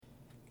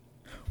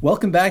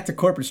Welcome back to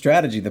Corporate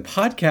Strategy, the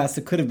podcast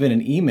that could have been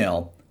an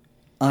email.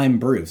 I'm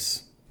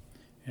Bruce.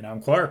 And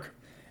I'm Clark.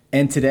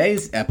 And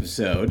today's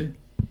episode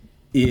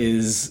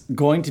is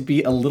going to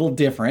be a little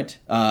different.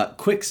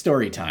 Quick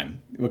story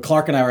time. What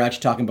Clark and I were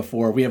actually talking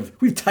before. We've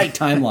tight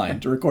timeline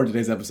to record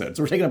today's episode.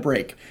 So we're taking a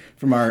break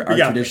from our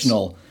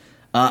traditional...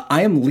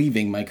 I am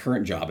leaving my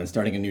current job and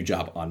starting a new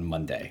job on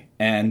Monday.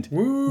 And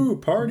woo,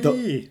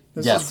 party.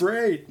 This is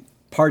great.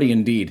 Party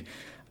indeed.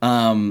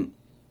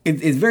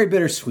 It's very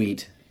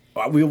bittersweet.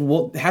 We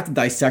will have to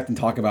dissect and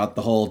talk about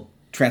the whole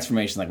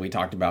transformation like we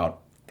talked about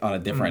on a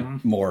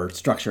different, more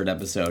structured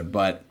episode.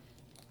 But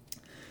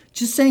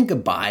just saying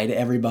goodbye to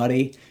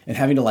everybody and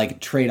having to like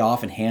trade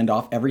off and hand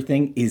off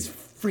everything is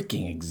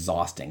freaking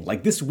exhausting.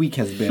 Like this week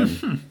has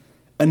been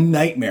a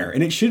nightmare,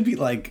 and it should be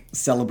like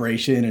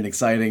celebration and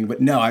exciting.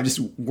 But no, I just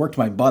worked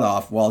my butt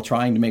off while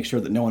trying to make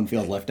sure that no one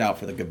feels left out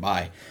for the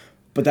goodbye.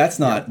 But that's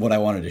not what I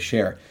wanted to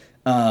share.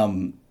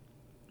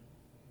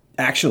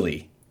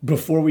 Actually,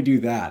 before we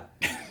do that,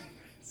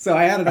 so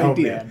I had an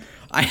idea. Man.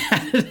 I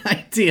had an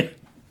idea.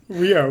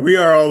 We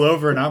are all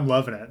over, and I'm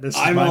loving it. This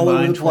is my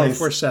mind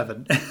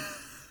 24/7.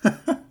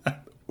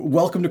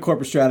 Welcome to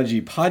Corporate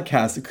Strategy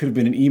podcast. It could have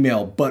been an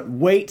email, but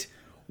wait.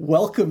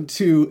 Welcome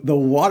to the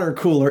Water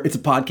Cooler. It's a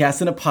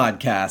podcast and a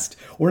podcast.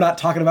 We're not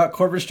talking about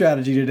corporate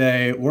strategy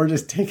today. We're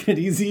just taking it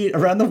easy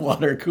around the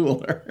water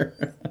cooler.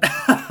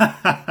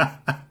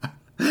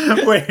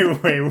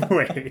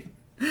 Wait.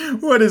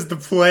 What is the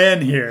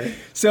plan here?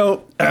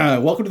 So,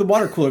 welcome to the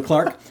Water Cooler,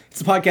 Clark.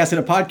 It's a podcast and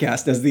a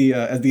podcast, as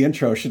the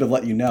intro should have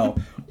let you know.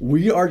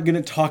 We are going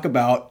to talk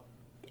about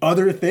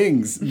other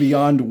things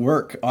beyond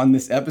work on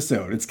this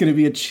episode. It's going to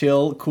be a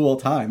chill, cool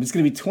time. It's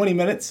going to be 20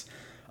 minutes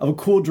of a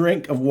cool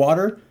drink of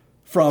water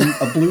from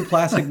a blue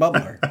plastic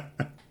bubbler.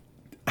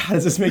 How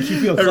does this make you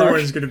feel, Clark?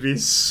 Everyone's going to be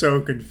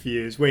so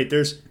confused. Wait,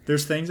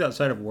 there's things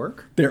outside of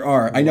work? There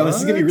are. I know this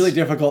is going to be really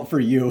difficult for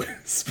you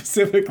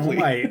specifically. Oh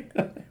my.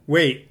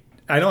 Wait.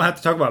 I don't have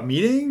to talk about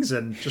meetings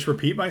and just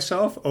repeat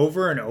myself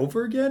over and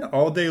over again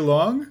all day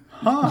long?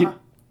 Huh.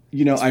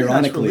 You know,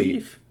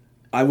 ironically,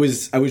 I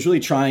was really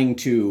trying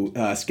to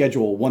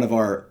schedule one of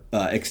our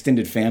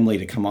extended family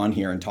to come on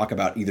here and talk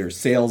about either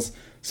sales,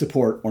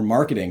 support, or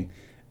marketing.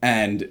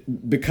 And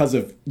because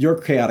of your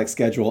chaotic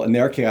schedule and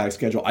their chaotic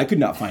schedule, I could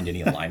not find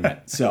any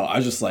alignment. So I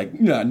was just like,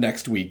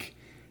 next week,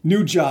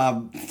 new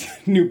job,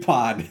 new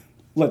pod,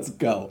 let's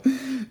go. But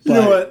you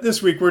know what?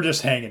 This week we're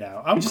just hanging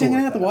out. I'm just hanging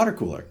out at the water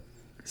cooler.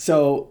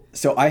 So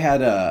I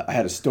had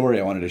a story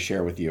I wanted to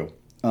share with you,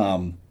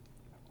 kind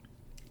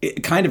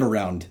of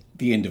around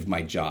the end of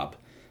my job,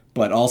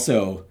 but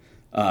also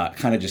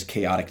kind of just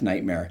chaotic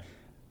nightmare.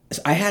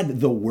 So I had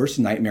the worst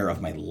nightmare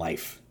of my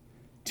life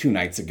 2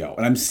 nights ago,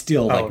 and I'm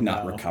still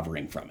not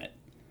recovering from it.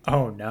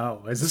 Oh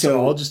no! Is this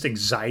all just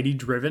anxiety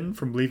driven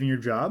from leaving your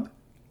job?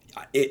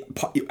 It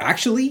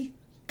actually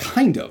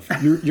kind of.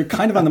 You're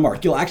kind of on the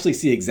mark. You'll actually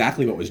see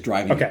exactly what was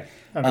driving me.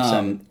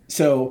 Okay.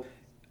 So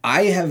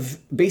I have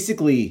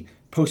basically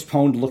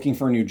postponed looking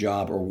for a new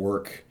job or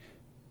work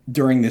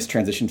during this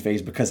transition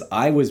phase because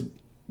I was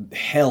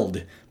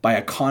held by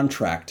a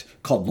contract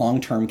called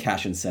long-term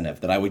cash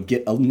incentive that I would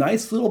get a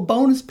nice little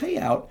bonus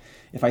payout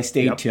if I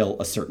stayed till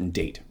a certain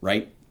date,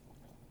 right?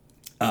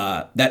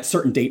 That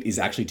certain date is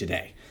actually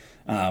today.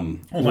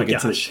 We'll get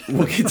to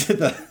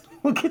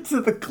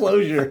the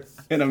closure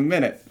in a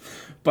minute.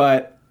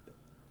 But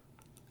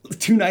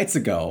 2 nights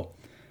ago,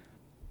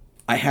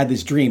 I had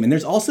this dream, and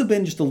there's also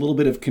been just a little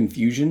bit of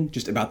confusion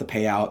just about the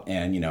payout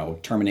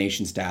and,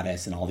 termination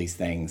status and all these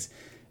things.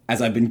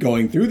 As I've been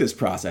going through this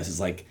process, it's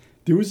like,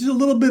 there was just a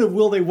little bit of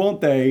will they,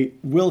 won't they,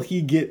 will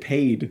he get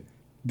paid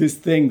this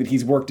thing that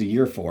he's worked a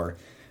year for?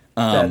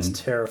 That's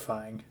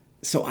terrifying.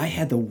 So I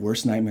had the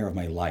worst nightmare of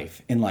my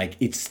life, and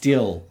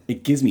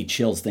it gives me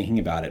chills thinking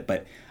about it.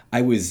 But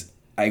I was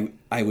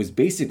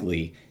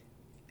basically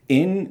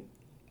in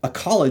a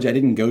college I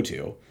didn't go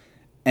to.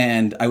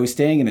 And I was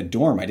staying in a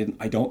dorm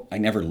I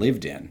never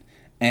lived in.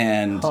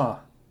 And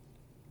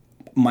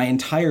my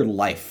entire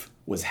life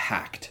was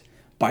hacked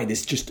by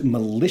this just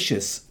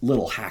malicious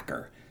little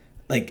hacker.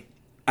 Like,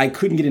 I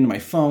couldn't get into my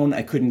phone.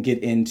 I couldn't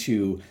get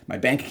into my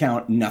bank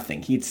account,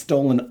 nothing. He had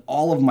stolen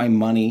all of my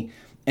money.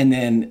 And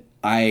then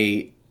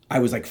I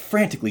was like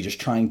frantically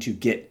just trying to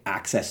get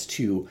access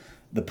to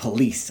the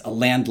police, a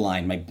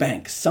landline, my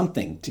bank,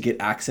 something to get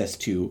access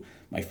to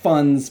my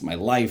funds, my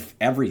life,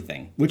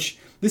 everything, which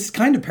this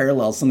kind of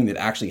parallels something that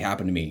actually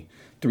happened to me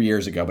 3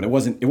 years ago, but it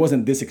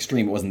wasn't this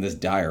extreme. It wasn't this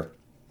dire.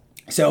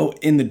 So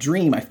in the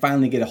dream, I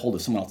finally get a hold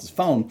of someone else's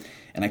phone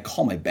and I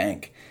call my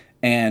bank.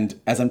 And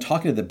as I'm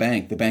talking to the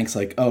bank's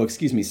like, "Oh,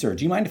 excuse me, sir,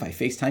 do you mind if I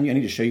FaceTime you? I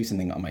need to show you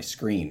something on my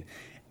screen."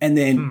 And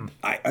then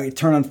I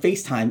turn on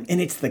FaceTime, and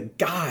it's the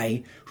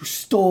guy who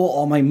stole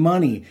all my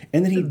money.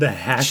 And then he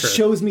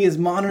shows me his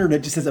monitor, and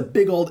it just has a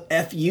big old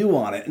FU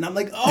on it. And I'm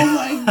like, oh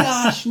my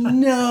gosh,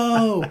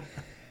 no.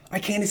 I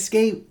can't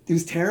escape. It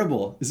was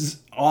terrible. This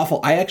is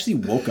awful. I actually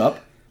woke up,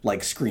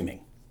 like,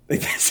 screaming.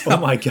 Like, oh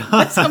my God.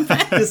 That's how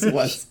bad this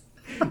was.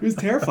 It was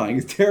terrifying.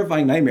 It was a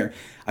terrifying nightmare.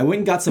 I went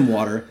and got some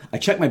water. I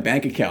checked my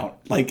bank account.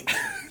 Like,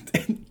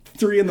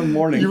 3 in the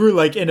morning. You were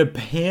like in a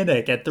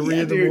panic at 3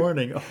 in the dude.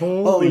 morning.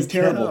 Holy Oh, it was cow.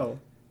 terrible.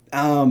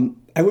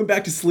 I went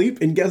back to sleep,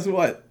 and guess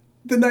what?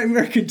 The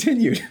nightmare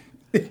continued.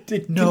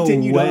 It No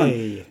continued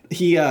way. on.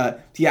 He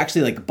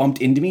actually like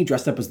bumped into me,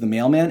 dressed up as the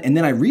mailman, and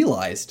then I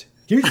realized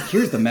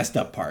here's the messed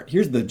up part.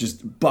 Here's the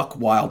just buck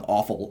wild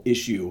awful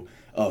issue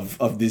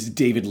of this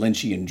David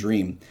Lynchian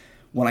dream.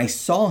 When I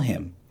saw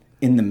him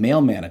in the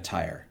mailman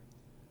attire,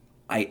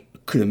 I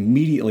could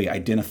immediately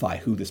identify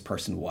who this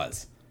person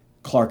was.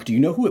 Clark, do you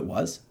know who it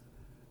was?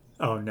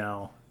 Oh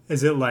no.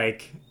 Is it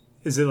like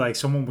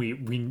someone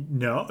we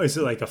know? Is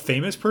it like a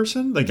famous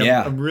person? Like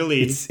Yeah. I'm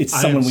really It's I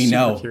someone am we super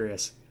know.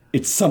 Curious.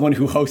 It's someone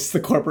who hosts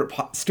the Corporate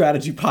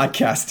Strategy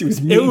Podcast. It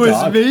was me, It was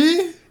dog.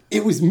 me?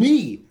 It was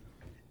me.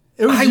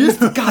 It was I you. was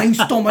the guy who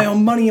stole my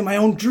own money in my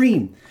own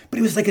dream. But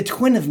it was like a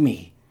twin of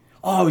me.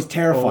 Oh, it was Oh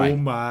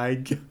terrifying. my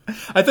god.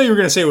 I thought you were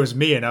going to say it was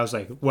me, and I was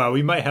like, wow,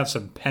 we might have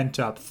some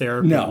pent-up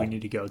therapy No. we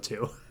need to go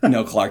to.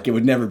 No, Clark, it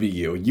would never be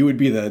you. You would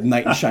be the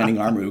knight in shining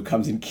armor who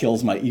comes and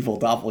kills my evil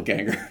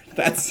doppelganger.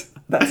 That's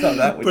how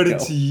that would But go.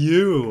 it's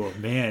you.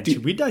 Man,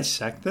 should we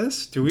dissect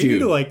this? Do we need Dude.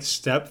 to like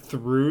step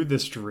through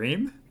this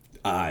dream?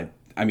 I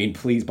mean,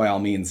 please, by all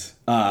means.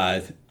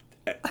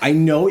 I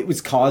know it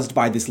was caused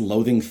by this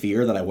loathing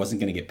fear that I wasn't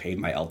going to get paid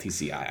my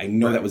LTCI. I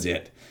know that was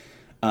it.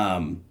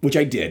 Which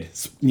I did.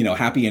 You know,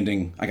 happy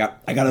ending. I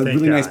got a Thank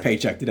really nice God.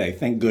 paycheck today.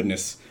 Thank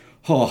goodness.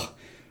 Oh,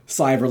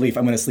 sigh of relief.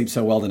 I'm going to sleep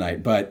so well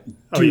tonight. But dude,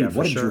 Oh, yeah, for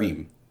what a sure.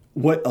 dream.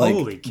 What like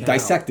Holy cow.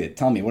 dissect it.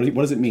 Tell me, what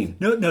does it mean?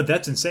 No,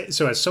 that's insane.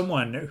 So as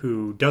someone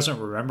who doesn't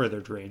remember their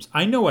dreams,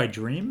 I know I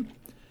dream,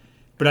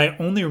 but I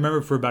only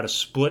remember for about a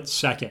split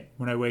second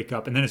when I wake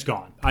up, and then it's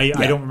gone. I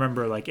don't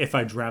remember like if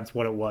I dreamt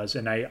what it was,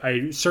 and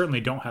I certainly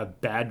don't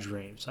have bad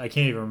dreams. I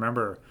can't even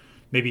remember.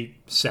 Maybe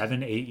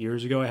 7-8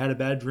 years ago I had a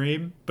bad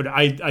dream, but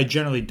I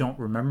generally don't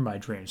remember my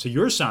dreams. So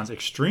yours sounds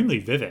extremely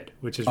vivid,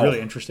 which is really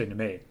interesting to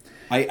me.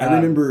 I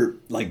remember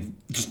like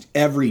just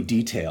every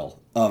detail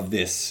of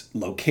this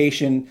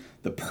location,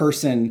 the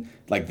person,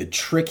 like the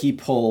trick he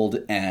pulled,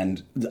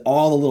 and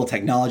all the little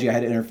technology I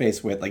had to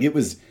interface with. Like it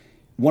was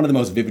one of the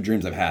most vivid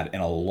dreams I've had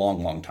in a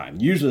long, long time.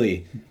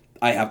 Usually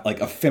I have like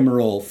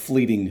ephemeral,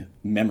 fleeting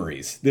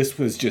memories. This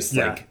was just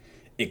Yeah. like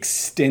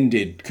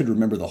extended, could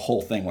remember the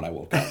whole thing when I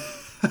woke up.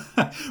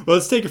 Well,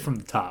 let's take it from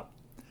the top.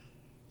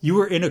 You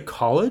were in a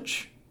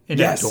college in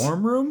Yes. a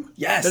dorm room.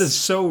 Yes. That is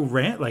so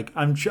like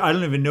I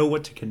don't even know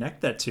what to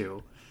connect that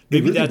to.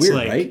 Maybe Really that's weird,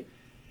 like right?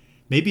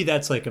 maybe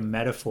that's like a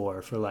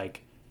metaphor for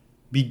like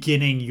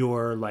beginning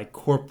your like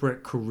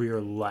corporate career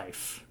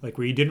life, like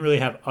where you didn't really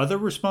have other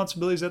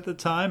responsibilities at the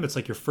time. It's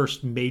like your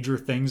first major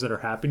things that are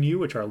happening to you,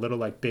 which are a little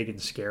like big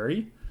and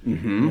scary.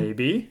 Mm-hmm.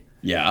 Maybe.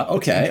 Yeah.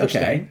 Okay.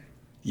 interesting. Okay.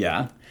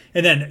 Yeah.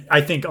 And then I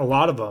think a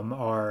lot of them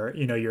are,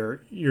 you know,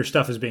 your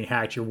stuff is being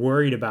hacked. You're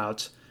worried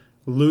about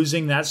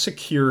losing that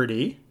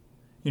security,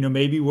 you know,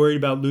 maybe worried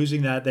about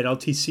losing that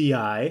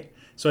LTCI.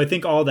 So I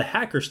think all the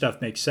hacker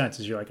stuff makes sense.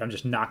 Is you're like, I'm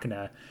just not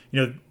gonna,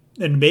 you know,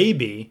 and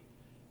maybe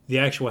the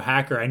actual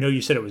hacker. I know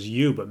you said it was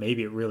you, but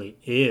maybe it really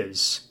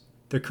is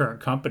the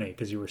current company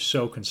because you were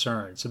so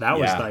concerned. So that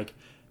was Yeah. like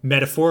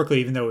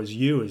metaphorically, even though it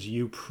was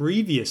you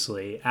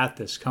previously at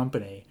this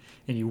company,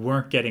 and you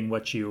weren't getting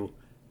what you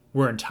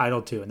were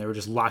entitled to, and they were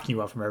just locking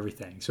you out from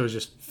everything. So it was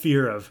just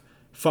fear of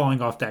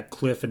falling off that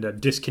cliff and a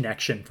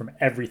disconnection from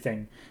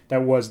everything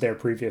that was there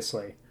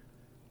previously.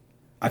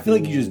 I feel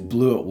like you just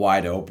blew it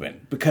wide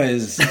open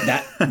because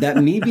that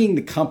me being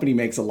the company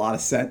makes a lot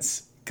of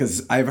sense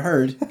because I've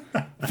heard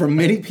from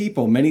many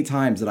people many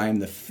times that I am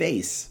the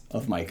face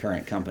of my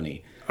current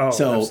company. Oh,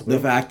 so absolutely.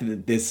 the fact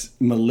that this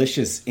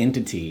malicious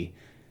entity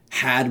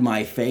had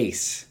my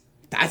face,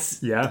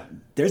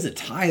 there's a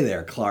tie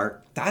there, Clark.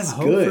 That's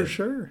good. For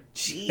sure.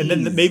 Jeez. And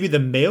then maybe the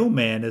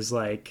mailman is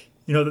like,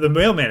 you know, the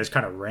mailman is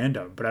kind of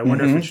random, but I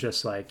wonder if it's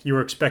just like you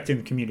were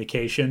expecting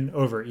communication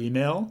over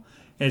email,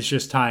 and it's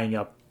just tying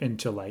up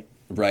into like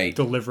Right.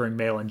 delivering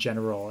mail in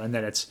general, and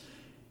then it's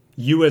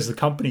you as the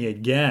company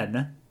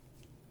again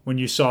when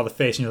you saw the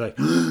face and you're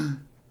like,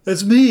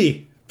 that's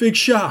me, big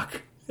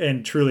shock,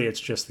 and truly it's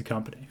just the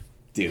company.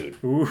 Dude.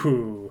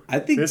 Ooh, I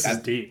think this is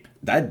deep.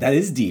 That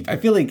is deep. I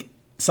feel like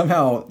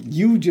somehow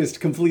you just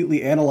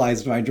completely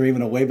analyzed my dream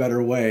in a way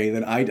better way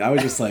than I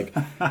was just like,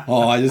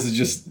 oh, this is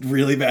just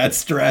really bad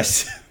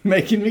stress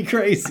making me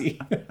crazy.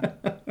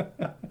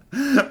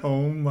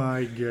 Oh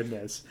my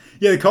goodness.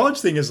 Yeah, the college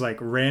thing is like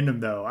random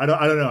though. I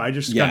don't know. I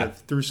just kind of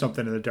threw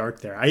something in the dark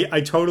there.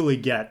 I totally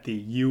get the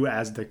you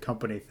as the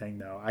company thing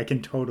though. I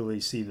can totally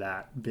see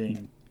that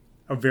being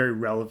a very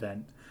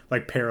relevant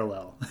like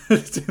parallel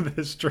to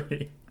this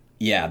dream.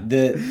 Yeah,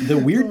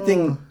 the weird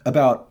thing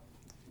about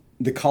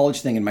the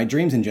college thing and my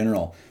dreams in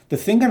general, the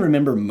thing I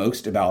remember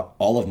most about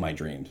all of my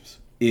dreams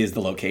is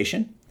the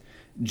location.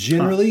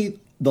 Generally,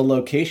 the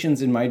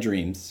locations in my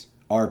dreams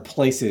are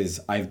places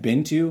I've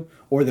been to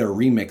or they're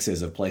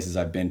remixes of places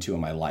I've been to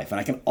in my life. And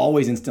I can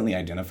always instantly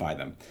identify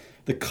them.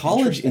 The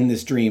college in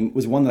this dream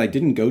was one that I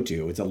didn't go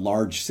to. It's a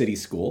large city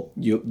school.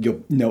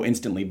 You'll know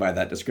instantly by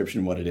that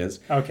description what it is.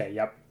 Okay,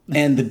 yep.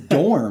 And the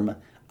dorm,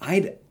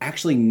 I'd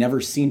actually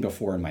never seen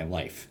before in my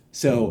life.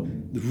 So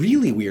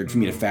really weird for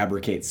me to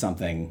fabricate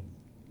something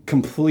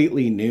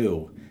completely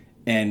new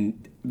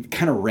and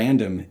kind of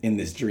random in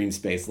this dream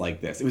space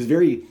like this. It was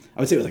very, I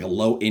would say it was like a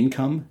low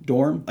income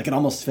dorm. Like it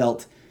almost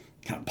felt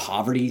kind of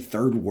poverty,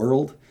 third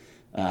world,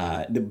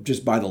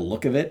 just by the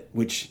look of it,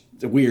 which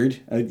is weird.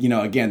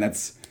 Again,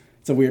 it's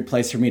a weird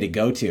place for me to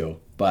go to,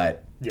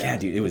 but yeah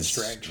dude, it was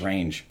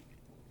strange.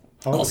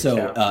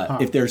 Also,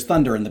 if there's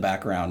thunder in the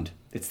background,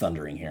 it's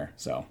thundering here.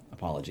 So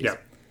apologies. Yeah.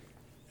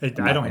 I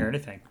don't hear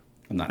anything.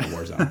 I'm not in a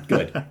war zone.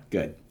 Good,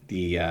 good.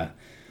 The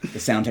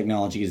sound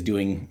technology is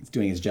doing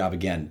its job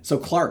again. So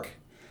Clark,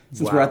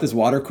 since we're at this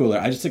water cooler,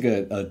 I just took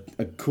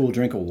a cool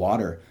drink of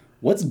water.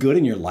 What's good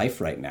in your life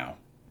right now?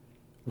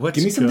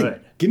 Give me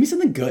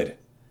something good.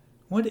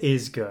 What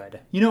is good?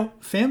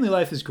 Family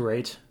life is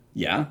great.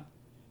 Yeah.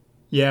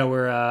 Yeah,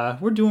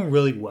 we're doing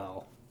really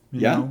well.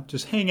 You know,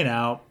 just hanging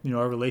out.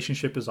 Our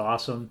relationship is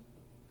awesome.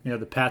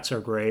 The pets are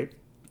great.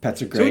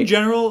 Pets are great. So in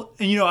general,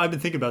 and I've been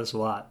thinking about this a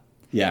lot.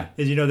 Yeah.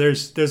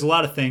 Is there's a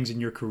lot of things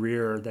in your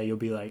career that you'll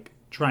be like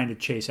trying to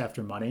chase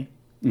after money.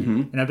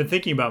 Mm-hmm. And I've been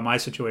thinking about my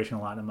situation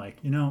a lot. And I'm like,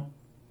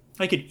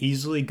 I could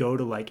easily go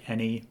to like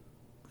any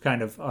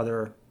kind of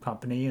other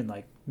company and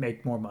like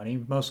make more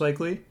money, most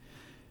likely.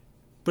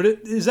 But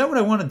is that what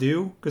I want to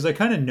do? Because I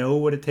kind of know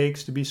what it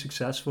takes to be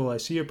successful. I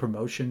see a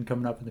promotion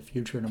coming up in the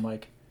future, and I'm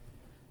like,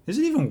 is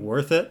it even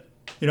worth it?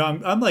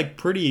 I'm like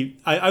pretty.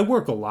 I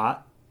work a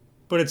lot,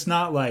 but it's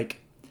not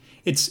like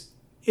it's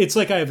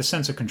like I have a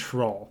sense of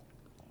control.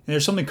 And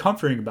there's something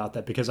comforting about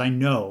that because I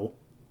know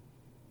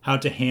how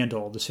to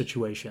handle the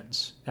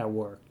situations at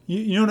work.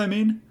 You know what I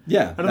mean?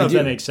 Yeah. I don't know if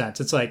that makes sense.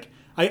 It's like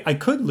I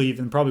could leave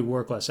and probably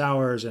work less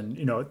hours and,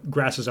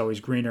 grass is always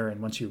greener.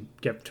 And once you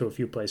get to a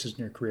few places in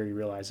your career, you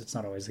realize it's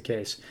not always the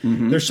case.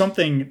 Mm-hmm. There's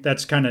something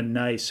that's kind of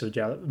nice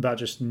about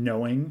just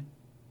knowing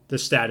the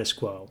status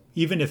quo,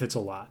 even if it's a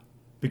lot.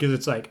 Because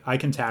it's like I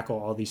can tackle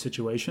all these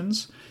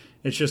situations.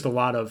 It's just a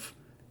lot of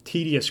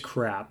tedious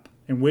crap.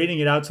 And waiting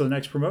it out till the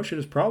next promotion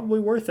is probably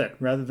worth it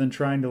rather than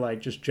trying to like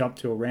just jump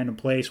to a random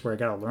place where I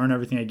got to learn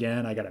everything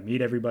again. I got to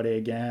meet everybody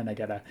again. I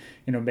got to,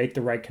 make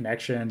the right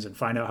connections and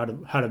find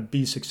out how to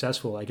be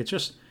successful. Like it's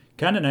just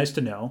kind of nice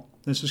to know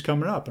this is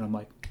coming up. And I'm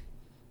like,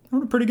 I'm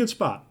in a pretty good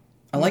spot.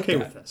 I like okay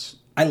that. with this.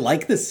 I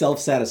like the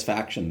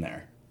self-satisfaction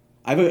there.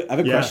 I have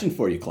a question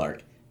for you,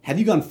 Clark. Have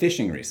you gone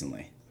fishing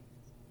recently?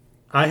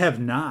 I have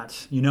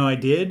not. I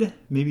did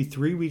maybe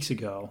 3 weeks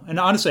ago. And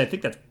honestly, I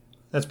think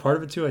that's part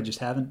of it too. I just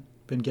haven't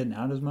been getting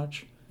out as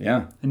much.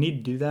 Yeah. I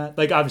need to do that.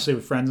 Like obviously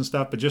with friends and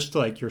stuff, but just to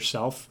like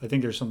yourself, I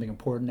think there's something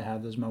important to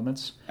have those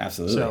moments.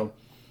 Absolutely. So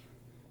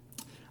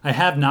I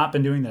have not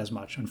been doing that as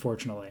much,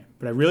 unfortunately,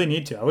 but I really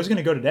need to. I was going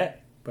to go today,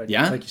 but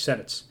like you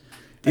said,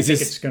 Is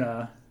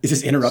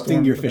this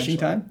interrupting your fishing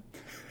time?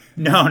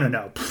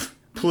 No.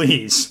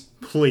 Please.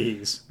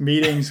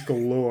 Meetings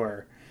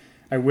galore.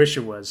 I wish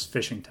it was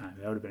fishing time.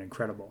 That would have been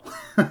incredible.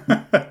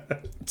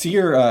 To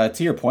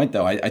your point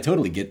though, I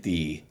totally get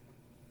the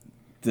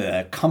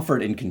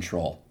comfort in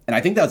control. And I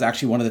think that was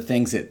actually one of the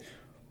things that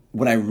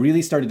when I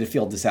really started to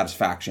feel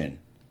dissatisfaction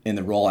in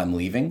the role I'm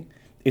leaving,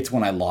 it's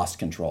when I lost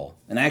control.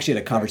 And I actually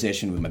had a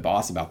conversation with my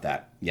boss about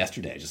that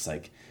yesterday. Just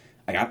like,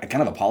 I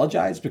kind of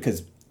apologized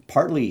because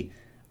partly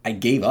I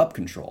gave up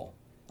control.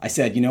 I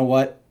said, you know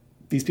what?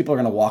 These people are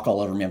going to walk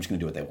all over me. I'm just going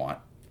to do what they want.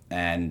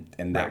 And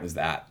that was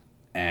that.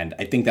 And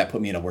I think that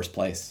put me in a worse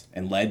place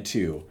and led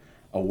to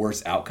a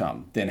worse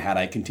outcome than had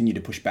I continued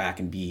to push back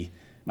and be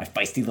my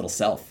feisty little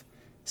self.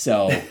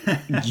 So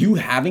you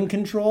having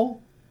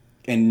control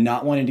and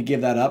not wanting to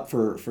give that up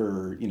for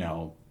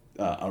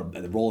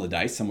the roll of the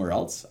dice somewhere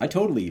else, I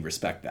totally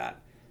respect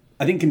that.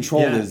 I think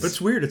control is... but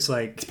it's weird. It's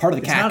like... It's part of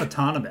the CAC. It's not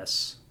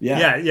autonomous.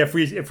 Yeah. If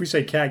we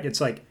say CAC,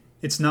 it's like...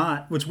 It's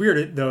not... What's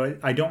weird, though,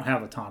 I don't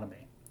have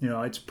autonomy.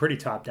 It's pretty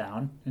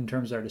top-down in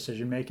terms of our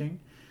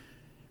decision-making.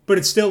 But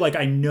it's still like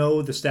I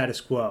know the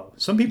status quo.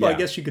 Some people, I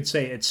guess you could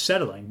say it's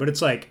settling, but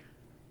it's like...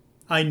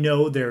 I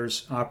know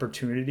there's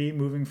opportunity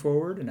moving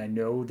forward, and I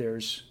know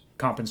there's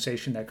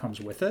compensation that comes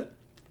with it.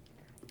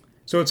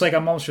 So it's like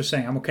I'm almost just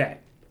saying, I'm okay.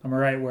 I'm all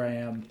right where I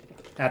am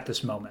at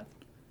this moment,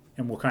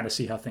 and we'll kind of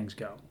see how things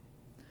go,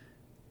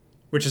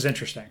 which is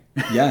interesting.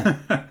 Yeah.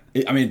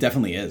 It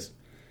definitely is.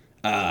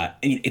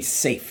 It's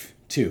safe,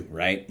 too,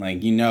 right?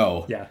 Like,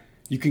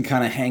 you can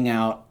kind of hang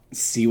out,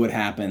 see what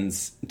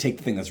happens, take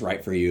the thing that's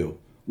right for you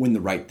when the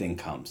right thing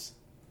comes.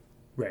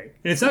 Right.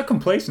 And it's not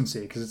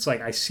complacency because it's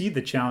like I see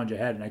the challenge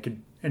ahead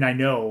and I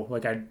know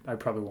like I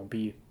probably won't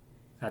be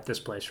at this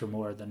place for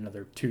more than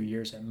another 2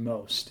 years at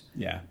most.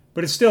 Yeah.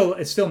 But it's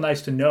still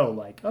nice to know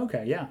like,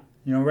 okay, yeah,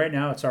 right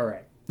now it's all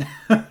right.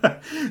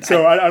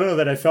 So I don't know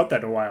that I felt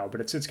that in a while,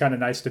 but it's kind of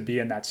nice to be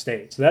in that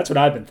state. So that's what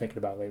I've been thinking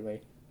about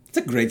lately. It's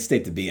a great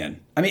state to be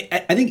in. I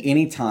think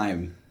any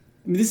time,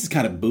 this is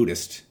kind of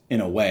Buddhist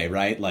in a way,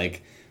 right?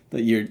 Like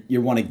that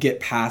you want to get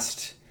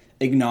past,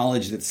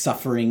 acknowledge that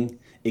suffering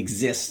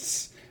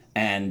exists,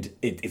 and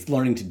it's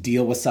learning to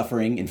deal with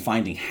suffering and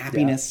finding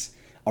happiness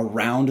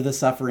around the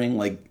suffering.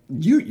 Like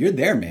you're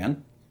there,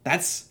 man.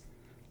 That's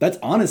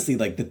honestly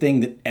like the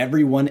thing that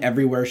everyone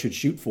everywhere should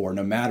shoot for,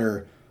 no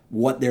matter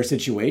what their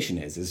situation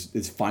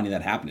is finding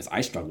that happiness. I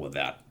struggle with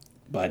that,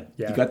 but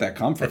Yeah. you got that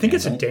comfort. I think man,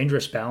 it's a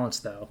dangerous balance,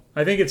 though.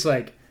 I think it's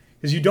like,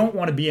 because you don't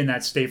want to be in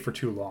that state for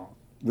too long.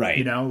 right.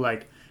 You know,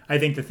 like, I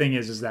think the thing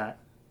is that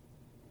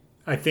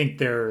I think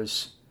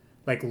there's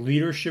like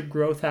leadership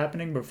growth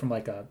happening, but from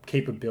like a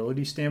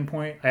capability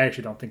standpoint, I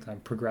actually don't think I'm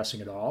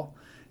progressing at all.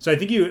 So I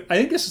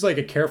think this is like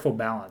a careful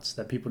balance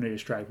that people need to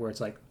strike, where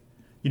it's like,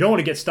 you don't want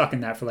to get stuck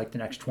in that for like the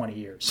next 20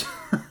 years.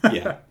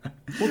 Yeah.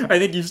 I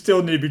think you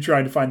still need to be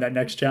trying to find that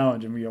next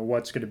challenge and,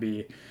 what's going to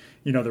be,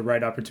 the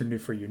right opportunity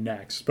for you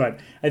next. But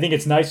I think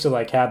it's nice to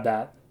like have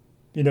that,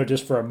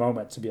 just for a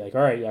moment, to be like,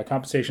 all right, yeah,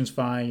 compensation's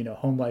fine,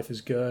 home life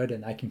is good,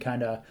 and I can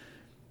kind of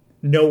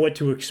know what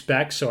to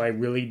expect. So I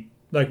really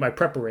like my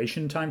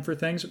preparation time for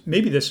things.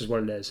 Maybe this is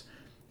what it is.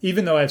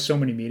 Even though I have so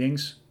many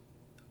meetings,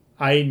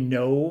 I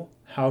know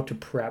how to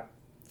prep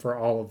for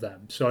all of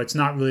them. So it's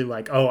not really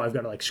like, oh, I've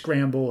got to like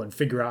scramble and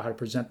figure out how to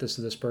present this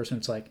to this person.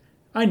 It's like,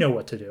 I know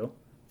what to do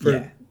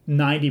for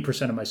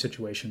 90% of my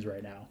situations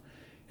right now.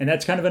 And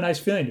that's kind of a nice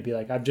feeling to be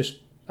like, I just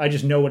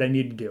know what I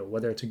need to do.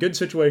 Whether it's a good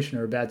situation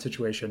or a bad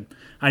situation,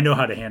 I know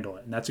how to handle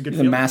it. And that's a good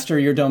feeling. Master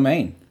your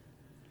domain.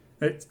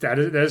 That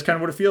is kind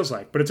of what it feels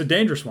like. But it's a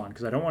dangerous one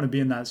because I don't want to be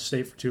in that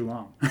state for too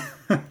long.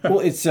 Well,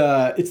 it's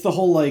the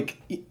whole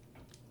like,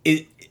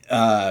 if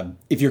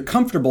you're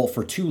comfortable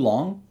for too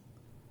long,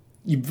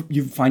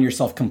 you find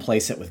yourself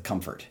complacent with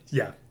comfort.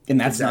 Yeah. And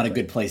that's not a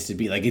good place to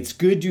be. Like, it's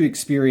good to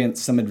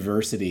experience some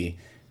adversity,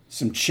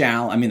 some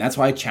challenge. I mean, that's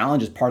why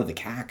challenge is part of the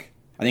CAC.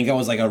 I think that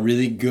was like a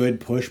really good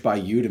push by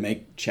you to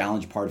make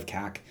challenge part of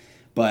CAC.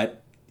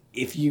 But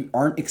if you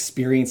aren't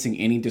experiencing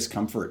any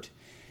discomfort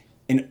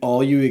and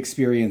all you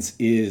experience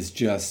is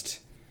just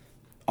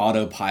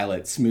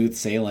autopilot, smooth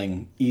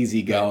sailing,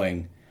 easy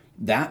going,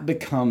 that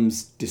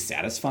becomes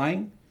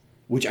dissatisfying,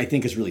 which I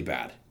think is really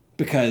bad.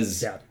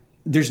 Because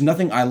there's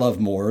nothing I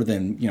love more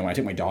than, when I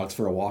take my dogs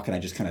for a walk and I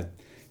just kind of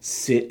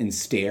sit and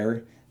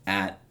stare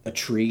at a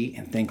tree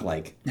and think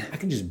like, I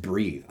can just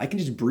breathe. I can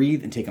just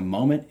breathe and take a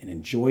moment and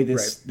enjoy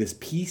this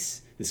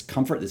peace, this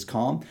comfort, this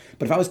calm.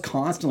 But if I was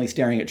constantly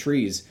staring at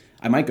trees,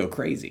 I might go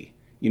crazy.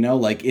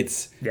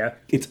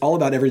 It's all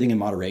about everything in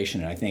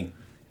moderation. And I think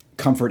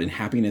comfort and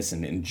happiness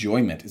and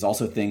enjoyment is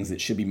also things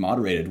that should be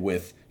moderated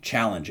with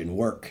challenge and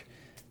work.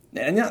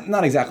 And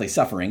not exactly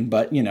suffering,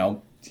 but,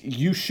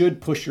 you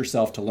should push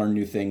yourself to learn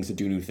new things, to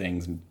do new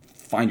things, and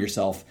find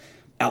yourself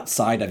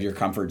outside of your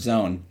comfort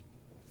zone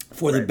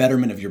for the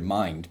betterment of your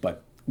mind.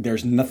 But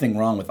there's nothing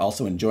wrong with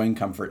also enjoying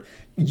comfort.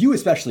 You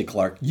especially,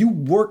 Clark, you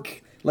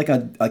work like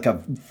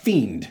a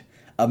fiend,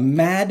 a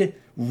mad,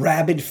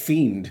 rabid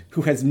fiend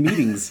who has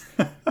meetings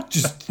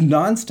just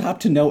nonstop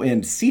to no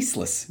end,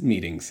 ceaseless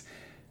meetings.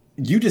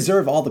 You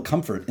deserve all the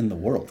comfort in the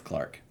world,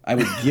 Clark. I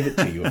would give it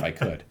to you if I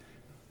could.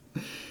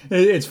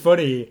 It's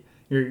funny.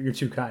 You're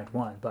too kind,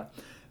 one. But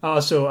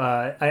also,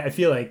 I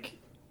feel like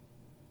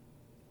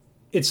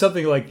it's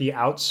something like the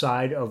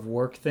outside of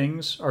work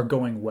things are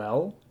going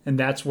well. And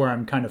that's where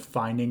I'm kind of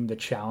finding the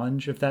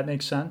challenge, if that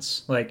makes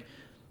sense. Like,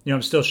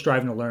 I'm still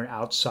striving to learn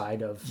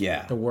outside of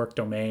the work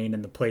domain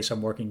and the place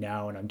I'm working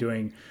now. And I'm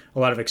doing a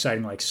lot of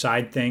exciting like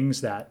side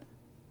things that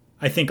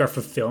I think are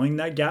fulfilling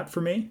that gap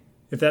for me,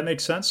 if that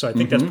makes sense. So I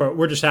think that's part.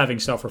 We're just having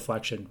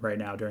self-reflection right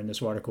now during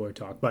this water cooler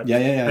talk. But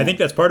I think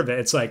that's part of it.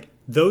 It's like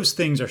those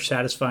things are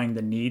satisfying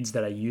the needs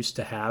that I used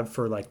to have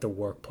for like the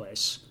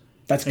workplace.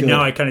 That's good. And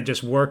now I kind of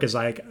just work as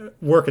like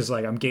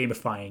I'm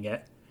gamifying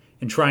it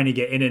and trying to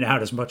get in and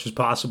out as much as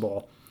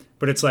possible.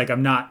 But it's like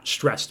I'm not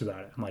stressed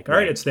about it. I'm like, all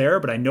right, it's there,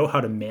 but I know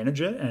how to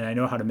manage it, and I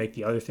know how to make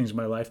the other things in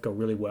my life go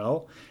really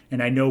well,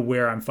 and I know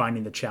where I'm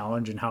finding the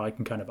challenge and how I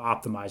can kind of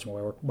optimize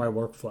my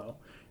workflow.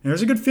 And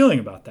there's a good feeling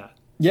about that.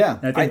 Yeah.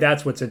 And I think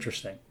that's what's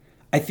interesting.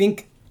 I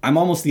think I'm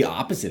almost the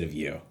opposite of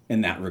you in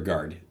that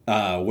regard,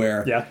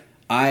 where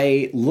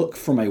I look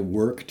for my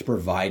work to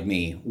provide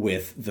me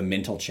with the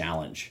mental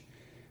challenge,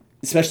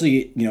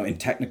 especially, in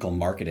technical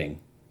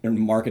marketing and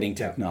marketing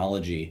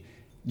technology.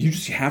 You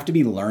just have to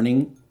be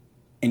learning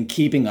and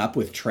keeping up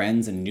with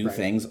trends and new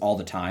things all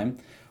the time,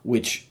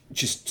 which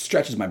just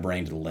stretches my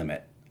brain to the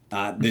limit.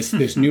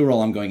 This new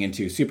role I'm going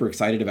into, super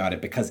excited about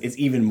it because it's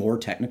even more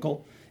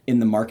technical in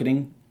the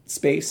marketing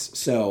space.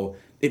 So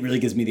it really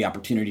gives me the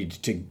opportunity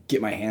to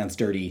get my hands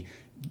dirty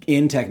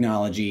in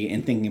technology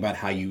and thinking about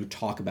how you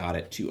talk about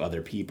it to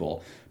other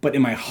people. But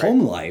in my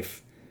home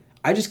life,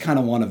 I just kind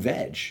of want to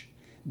veg.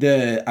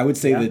 I would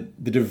say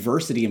that the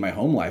diversity in my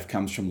home life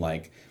comes from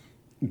like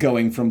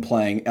going from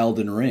playing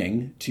Elden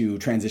Ring to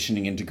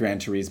transitioning into Gran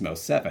Turismo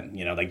 7.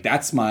 Like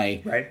that's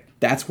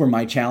where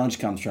my challenge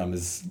comes from,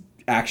 is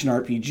action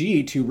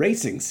RPG to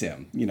racing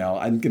sim.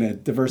 I'm going to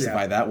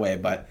diversify that way,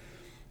 but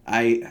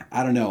I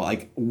don't know,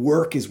 like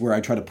work is where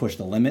I try to push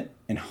the limit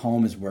and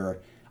home is where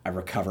I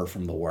recover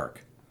from the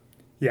work.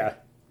 Yeah.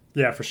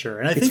 Yeah, for sure.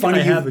 And I it's think funny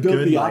I have a built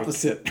good the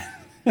opposite.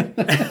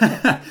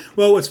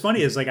 Well, what's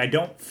funny is like I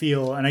don't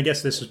feel, and I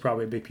guess this is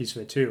probably a big piece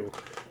of it too,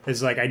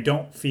 is like I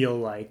don't feel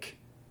like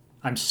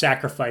I'm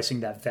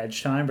sacrificing that veg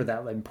time or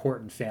that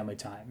important family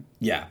time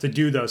to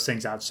do those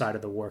things outside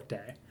of the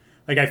workday.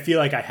 Like I feel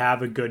like I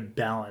have a good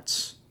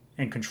balance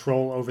and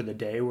control over the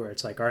day where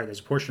it's like, all right, there's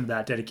a portion of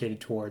that dedicated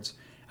towards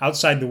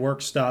outside the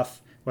work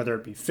stuff, whether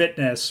it be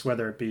fitness,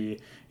 whether it be,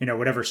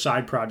 whatever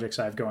side projects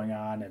I have going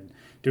on and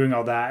doing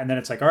all that. And then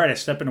it's like, all right, I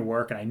step into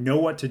work and I know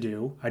what to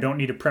do. I don't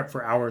need to prep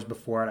for hours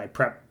before it. I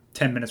prep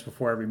 10 minutes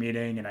before every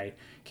meeting and I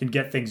can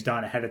get things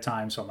done ahead of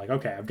time. So I'm like,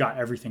 okay, I've got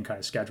everything kind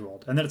of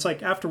scheduled. And then it's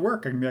like after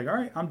work, I can be like, all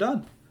right, I'm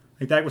done.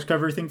 Like that was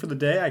cover everything for the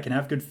day. I can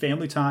have good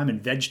family time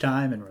and veg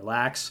time and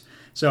relax.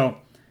 So,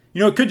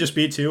 it could just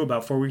be too,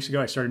 about 4 weeks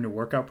ago, I started a new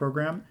workout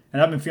program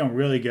and I've been feeling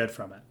really good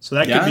from it. So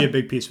that could be a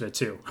big piece of it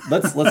too.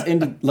 let's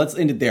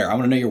end it there. I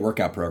want to know your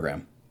workout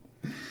program.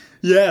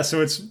 Yeah.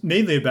 So it's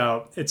mainly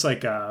about, it's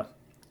like a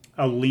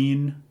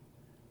lean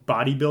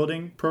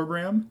bodybuilding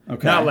program.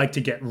 Okay. Not like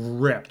to get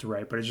ripped,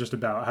 right? But it's just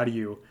about how do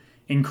you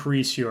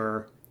increase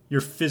your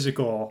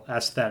physical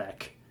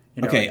aesthetic.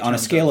 Okay, on a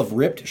scale of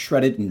ripped,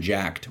 shredded, and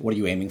jacked, what are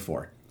you aiming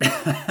for?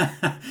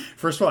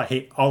 First of all, I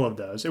hate all of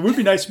those. It would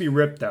be nice to be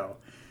ripped though,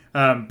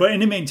 but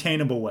in a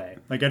maintainable way.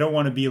 Like I don't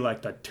want to be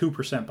like the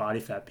 2%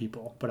 body fat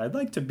people, but I'd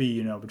like to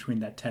be between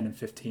that 10 and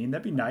 15.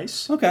 That'd be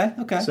nice. Okay.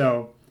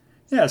 So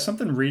yeah,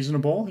 something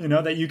reasonable,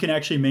 that you can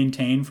actually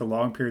maintain for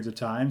long periods of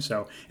time.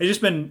 So it's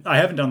just been, I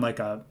haven't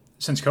done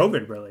since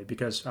COVID really,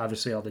 because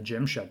obviously all the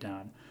gyms shut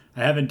down.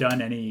 I haven't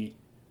done any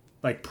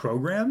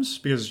programs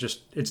because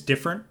it's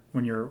different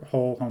when your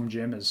whole home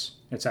gym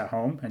it's at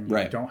home and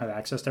you don't have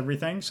access to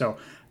everything. So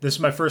this is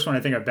my first one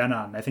I think I've been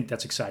on. I think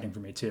that's exciting for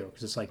me too,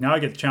 because it's like now I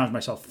get to challenge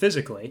myself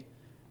physically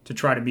to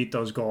try to meet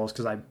those goals,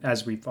 because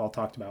as we've all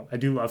talked about, I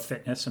do love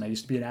fitness and I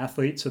used to be an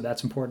athlete, so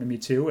that's important to me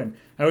too. And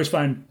I always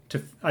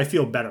I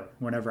feel better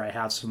whenever I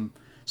have some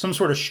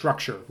sort of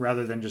structure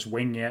rather than just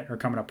winging it or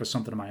coming up with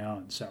something of my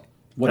own. So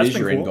what is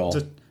your end goal?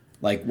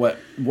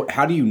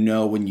 How do you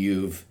know when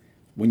you've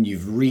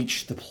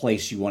reached the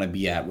place you want to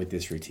be at with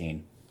this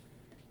routine?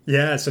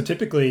 Yeah, so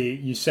typically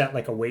you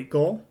set a weight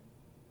goal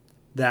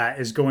that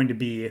is going to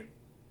be,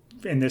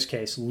 in this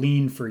case,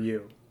 lean for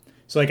you.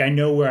 So I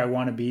know where I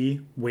want to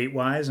be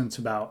weight-wise, and it's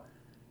about,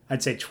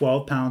 I'd say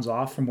 12 pounds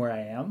off from where I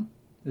am,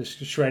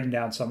 just shredding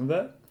down some of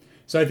it.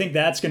 So I think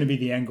that's going to be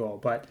the end goal.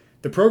 But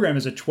the program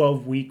is a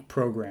 12-week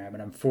program,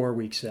 and I'm 4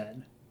 weeks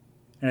in.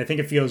 And I think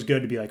it feels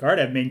good to be like, all right,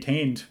 I've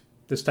maintained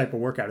this type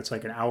of workout. It's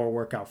like an hour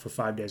workout for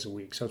 5 days a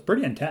week. So it's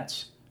pretty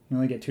intense. You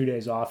only get 2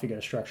 days off. You got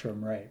to structure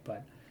them right.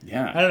 But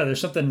yeah, I don't know.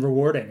 There's something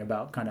rewarding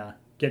about kind of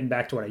getting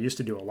back to what I used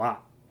to do a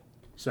lot.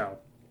 So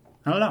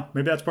I don't know.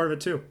 Maybe that's part of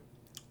it too.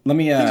 Let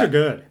me. Things are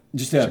good.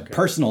 Just a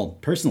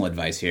personal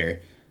advice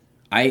here.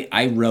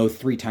 I row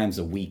 3 times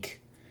a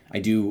week. I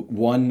do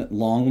one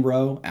long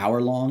row,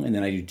 hour long, and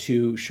then I do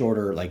 2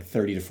 shorter,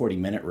 30 to 40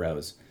 minute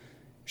rows.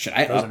 Should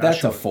I up that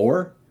to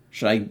 4?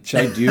 Should I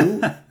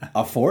do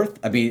a 4th?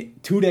 I mean,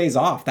 2 days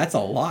off. That's a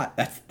lot.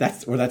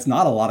 That's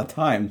not a lot of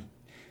time.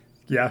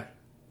 Yeah.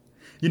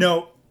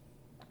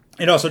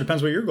 It also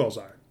depends what your goals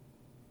are.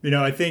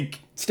 I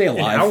think stay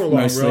alive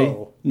mostly,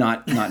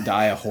 not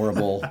die a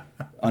horrible,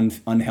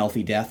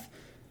 unhealthy death.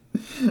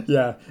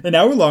 Yeah, an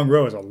hour-long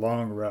row is a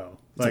long row.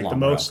 The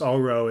most I'll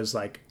row is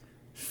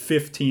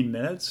 15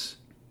 minutes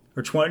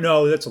or 20.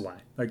 No, that's a lie.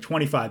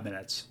 25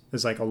 minutes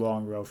is a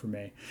long row for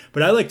me.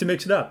 But I like to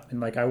mix it up,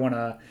 and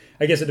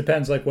I guess it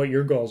depends what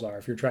your goals are.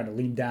 If you're trying to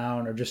lean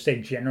down or just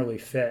stay generally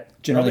fit,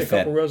 probably a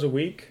couple rows a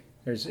week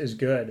is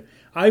good.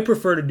 I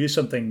prefer to do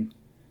something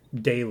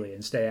daily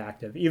and stay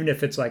active. Even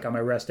if it's on my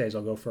rest days,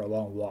 I'll go for a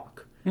long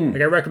walk. I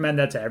recommend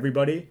that to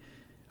everybody.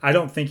 I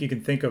don't think you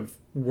can think of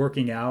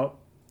working out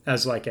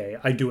as I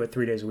do it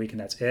 3 days a week and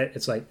that's it.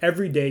 It's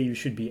every day you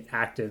should be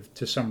active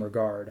to some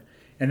regard.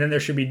 And then there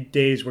should be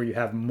days where you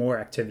have more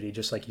activity,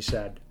 just like you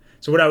said.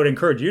 So what I would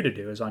encourage you to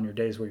do is on your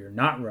days where you're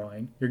not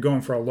rowing, you're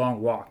going for a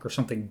long walk or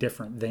something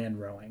different than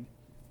rowing.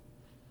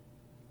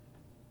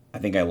 I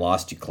think I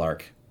lost you,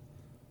 Clark.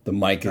 The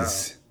mic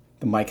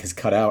has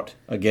cut out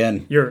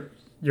again. You're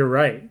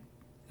right.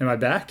 Am I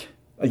back?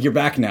 You're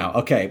back now.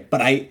 Okay. But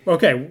I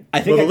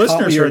think the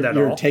listeners heard that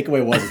your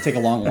takeaway was to take a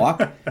long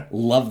walk.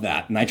 Love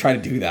that. And I try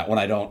to do that when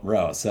I don't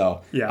row.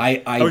 So yeah,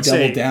 I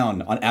double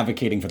down on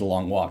advocating for the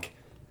long walk.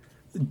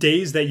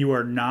 Days that you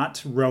are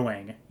not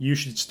rowing, you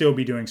should still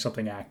be doing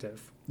something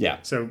active. Yeah.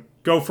 So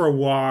go for a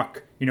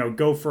walk,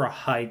 go for a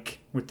hike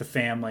with the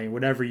family,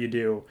 whatever you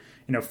do.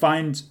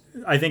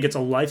 I think it's a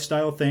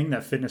lifestyle thing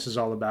that fitness is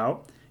all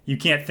about. You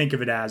can't think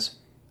of it as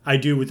I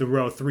do with the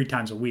row 3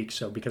 times a week.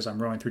 So because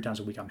I'm rowing 3 times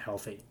a week, I'm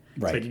healthy.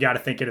 Right. So you got to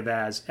think of it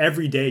as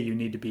every day you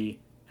need to be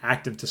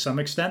active to some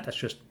extent. That's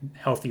just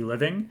healthy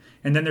living.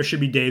 And then there should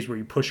be days where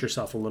you push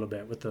yourself a little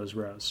bit with those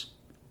rows.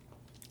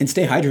 And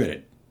stay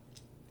hydrated.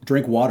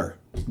 Drink water.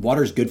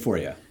 Water is good for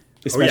you,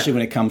 especially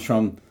when it comes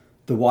from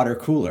the water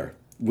cooler,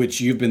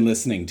 which you've been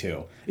listening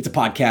to. It's a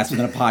podcast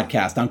within a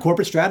podcast on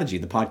corporate strategy,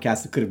 the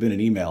podcast that could have been an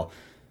email.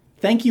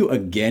 Thank you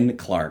again,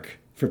 Clark,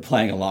 for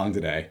playing along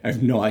today. I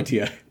have no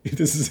idea if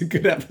this is a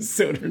good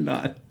episode or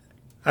not.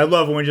 I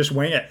love when we just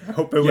wing it. I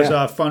hope it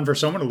was fun for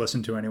someone to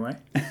listen to anyway.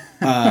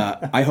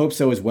 I hope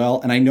so as well.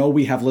 And I know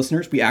we have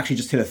listeners. We actually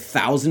just hit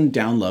 1,000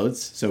 downloads.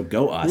 So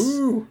go us.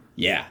 Ooh.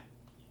 Yeah.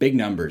 Big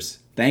numbers.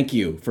 Thank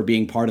you for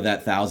being part of that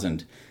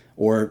 1,000.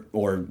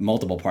 or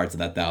multiple parts of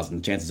that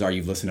 1,000. Chances are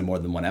you've listened to more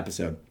than one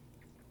episode.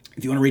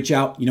 If you want to reach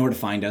out, you know where to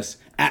find us.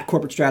 At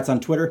Corporate Strats on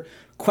Twitter,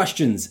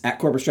 questions at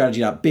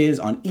corporatestrategy.biz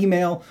on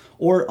email,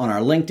 or on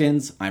our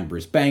LinkedIns. I'm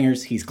Bruce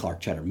Bangers. He's Clark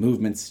Cheddar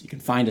Movements. You can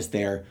find us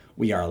there.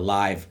 We are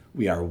alive.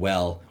 We are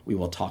well. We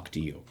will talk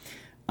to you.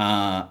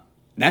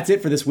 That's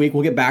it for this week.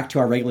 We'll get back to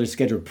our regularly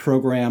scheduled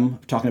program,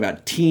 talking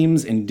about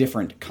teams in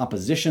different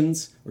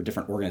compositions or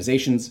different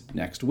organizations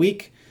next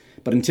week.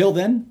 But until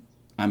then,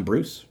 I'm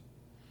Bruce.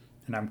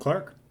 And I'm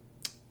Clark.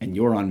 And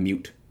you're on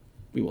mute.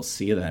 We will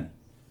see you then.